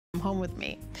home with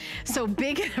me. So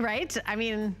big, right? I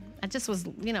mean, I just was,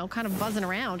 you know, kind of buzzing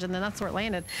around, and then that's where it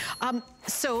landed.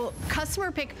 So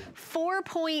customer pick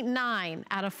 4.9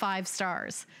 out of 5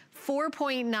 stars.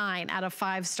 4.9 out of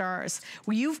 5 stars.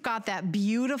 Well, you've got that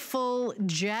beautiful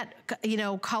jet, you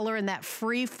know, color and that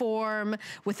free form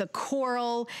with a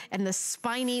coral and the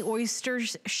spiny oyster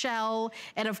shell.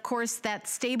 And of course that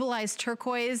stabilized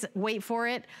turquoise, wait for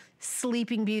it,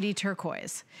 Sleeping Beauty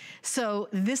turquoise. So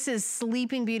this is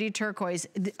Sleeping Beauty turquoise.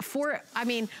 I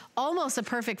mean, almost a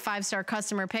perfect 5-star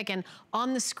customer pick. And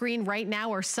on the screen right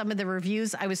now are some of the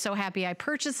reviews. I was so happy I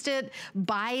purchased it.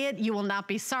 Buy it, you will not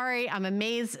be sorry. I'm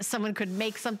amazed someone could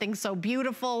make something so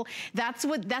beautiful. That's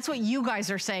what you guys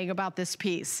are saying about this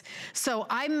piece. So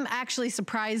I'm actually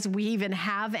surprised we even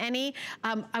have any.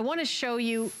 I wanna show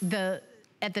you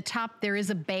at the top, there is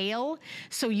a bail,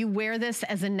 so you wear this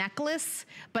as a necklace,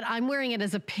 but I'm wearing it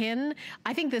as a pin.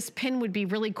 I think this pin would be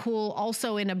really cool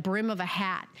also in a brim of a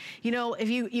hat. You know, if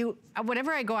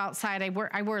whenever I go outside, I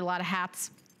wear a lot of hats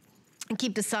and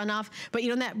keep the sun off, but you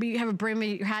know that you have a brim of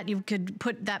your hat, you could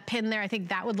put that pin there. I think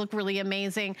that would look really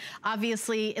amazing.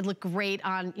 Obviously, it'd look great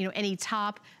on, you know, any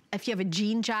top. If you have a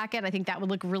jean jacket, I think that would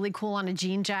look really cool on a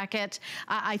jean jacket.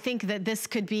 I think that this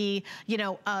could be, you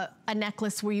know, a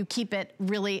necklace where you keep it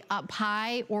really up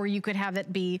high, or you could have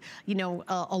it be, you know,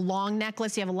 a long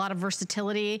necklace. You have a lot of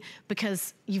versatility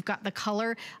because you've got the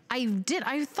color. I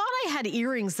thought I had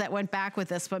earrings that went back with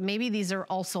this, but maybe these are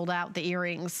all sold out, the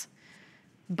earrings.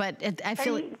 But I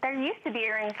feel like there used to be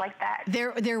earrings like that.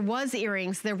 There was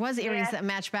earrings that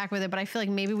match back with it, but I feel like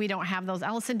maybe we don't have those.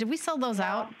 Allison, did we sell those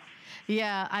out?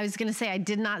 Yeah, I was gonna say I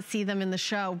did not see them in the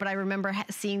show, but I remember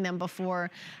seeing them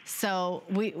before. So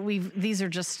these are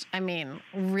just, I mean,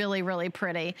 really, really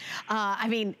pretty. I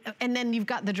mean, and then you've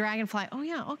got the dragonfly. Oh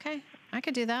yeah, okay, I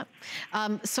could do that.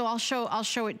 So I'll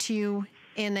show it to you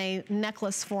in a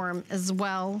necklace form as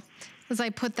well as I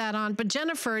put that on. But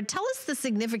Jennifer, tell us the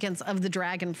significance of the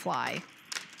dragonfly.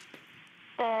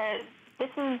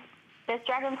 This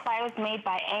dragonfly was made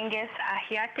by Angus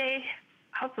Ahiate.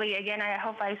 Hopefully, again, I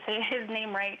hope I say his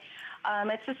name right.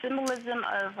 It's a symbolism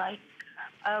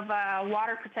of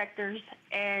water protectors,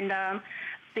 and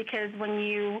because when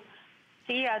you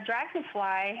see a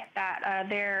dragonfly, that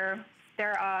they're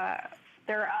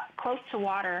close to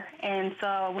water, and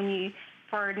so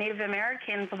for Native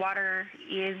Americans, water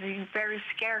is very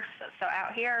scarce. So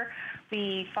out here,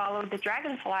 we follow the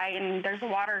dragonfly, and there's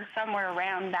water somewhere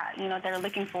around that they're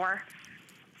looking for.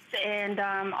 And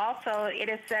also, it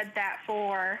is said that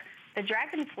for the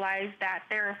dragonflies, that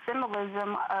they're a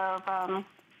symbolism of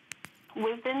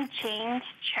wisdom, change,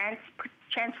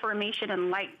 transformation, and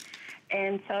light.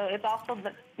 And so it's also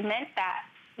meant that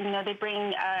they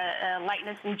bring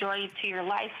lightness and joy to your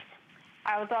life.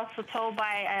 I was also told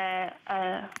by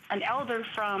an elder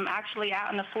from actually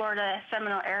out in the Florida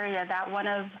Seminole area that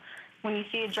when you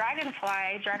see a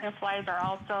dragonfly, dragonflies are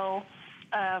also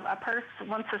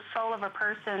once the soul of a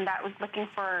person that was looking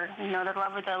for, the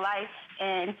love of their life.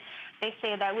 And they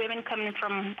say that women come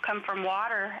from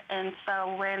water, and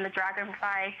so when the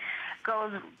dragonfly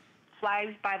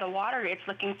flies by the water, it's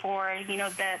looking for,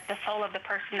 the soul of the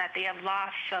person that they have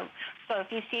lost. So if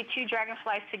you see two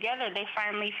dragonflies together, they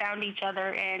finally found each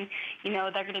other, and,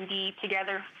 they're going to be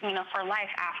together, for life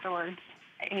afterwards.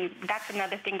 And that's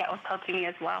another thing that was told to me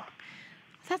as well.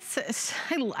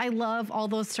 I love all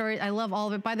those stories. I love all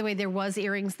of it. By the way, there was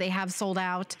earrings. They have sold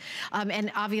out. And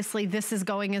obviously this is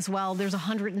going as well. There's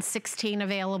 116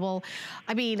 available.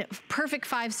 I mean, perfect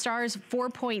 5 stars,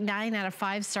 4.9 out of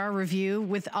 5-star review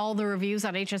with all the reviews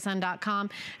on hsn.com.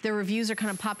 The reviews are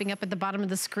kind of popping up at the bottom of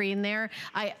the screen there.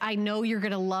 I know you're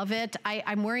gonna love it.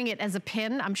 I'm wearing it as a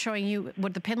pin. I'm showing you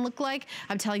what the pin looked like.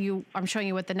 I'm showing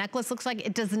you what the necklace looks like.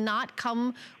 It does not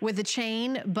come with a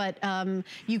chain, but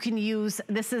you can use,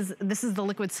 this is the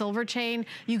liquid silver chain.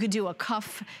 You could do a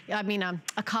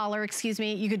collar, excuse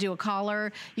me. You could do a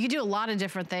collar. You could do a lot of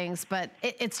different things, but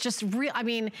it's just real. I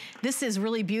mean, this is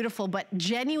really beautiful, but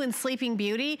genuine Sleeping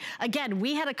Beauty. Again,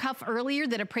 we had a cuff earlier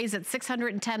that appraised at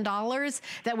 $610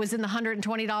 that was in the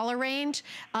 $120 range.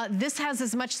 This has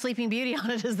as much Sleeping Beauty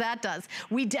on it as that does.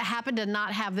 We happen to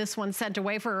not have this one sent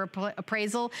away for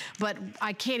appraisal, but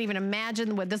I can't even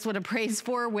imagine what this would appraise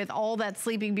for with all that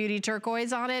Sleeping Beauty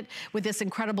turquoise on it, with this this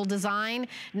incredible design.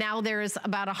 Now there's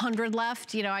about 100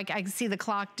 left. You know, I can see the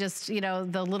clock just, you know,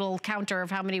 the little counter of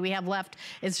how many we have left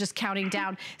is just counting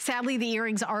down. Sadly, the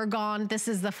earrings are gone. This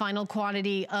is the final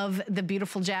quantity of the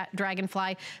beautiful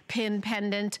Dragonfly pin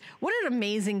pendant. What an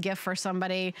amazing gift for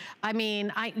somebody. I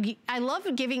mean, I love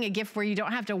giving a gift where you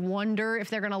don't have to wonder if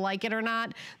they're gonna like it or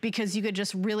not, because you could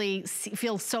just really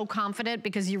feel so confident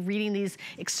because you're reading these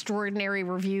extraordinary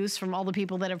reviews from all the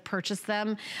people that have purchased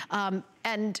them.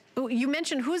 And you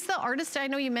mentioned, who's the artist? I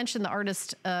know you mentioned the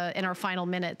artist in our final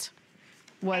minute.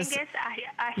 Was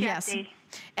Angus. Yes.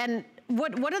 And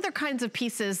what other kinds of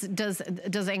pieces does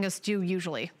Angus do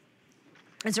usually?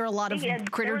 Is there a lot of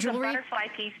critter jewelry? A butterfly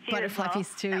piece too. Butterfly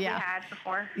piece too, yeah. We had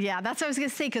before. Yeah, that's what I was gonna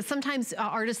say, because sometimes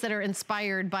artists that are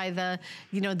inspired by the,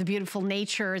 you know, the beautiful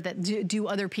nature that do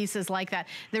other pieces like that,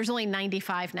 there's only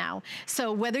 95 now.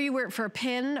 So whether you wear it for a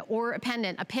pin or a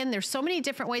pendant, there's so many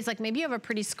different ways. Like maybe you have a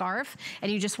pretty scarf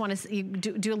and you just want to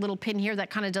do a little pin here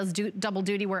that kind of does double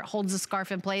duty where it holds the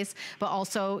scarf in place, but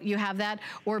also you have that.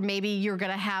 Or maybe you're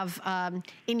gonna have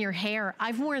in your hair.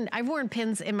 I've worn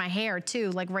pins in my hair too,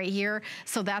 like right here.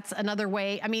 So that's another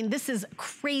way. I mean, this is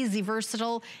crazy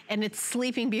versatile, and it's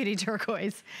Sleeping Beauty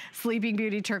Turquoise. Sleeping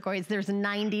Beauty Turquoise. There's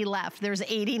 90 left. There's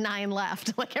 89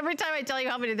 left. Like every time I tell you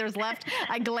how many there's left,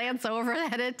 I glance over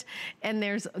at it, and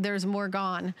there's more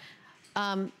gone.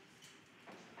 Oh,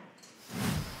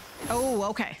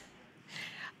 okay.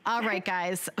 All right,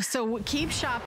 guys. So keep shopping.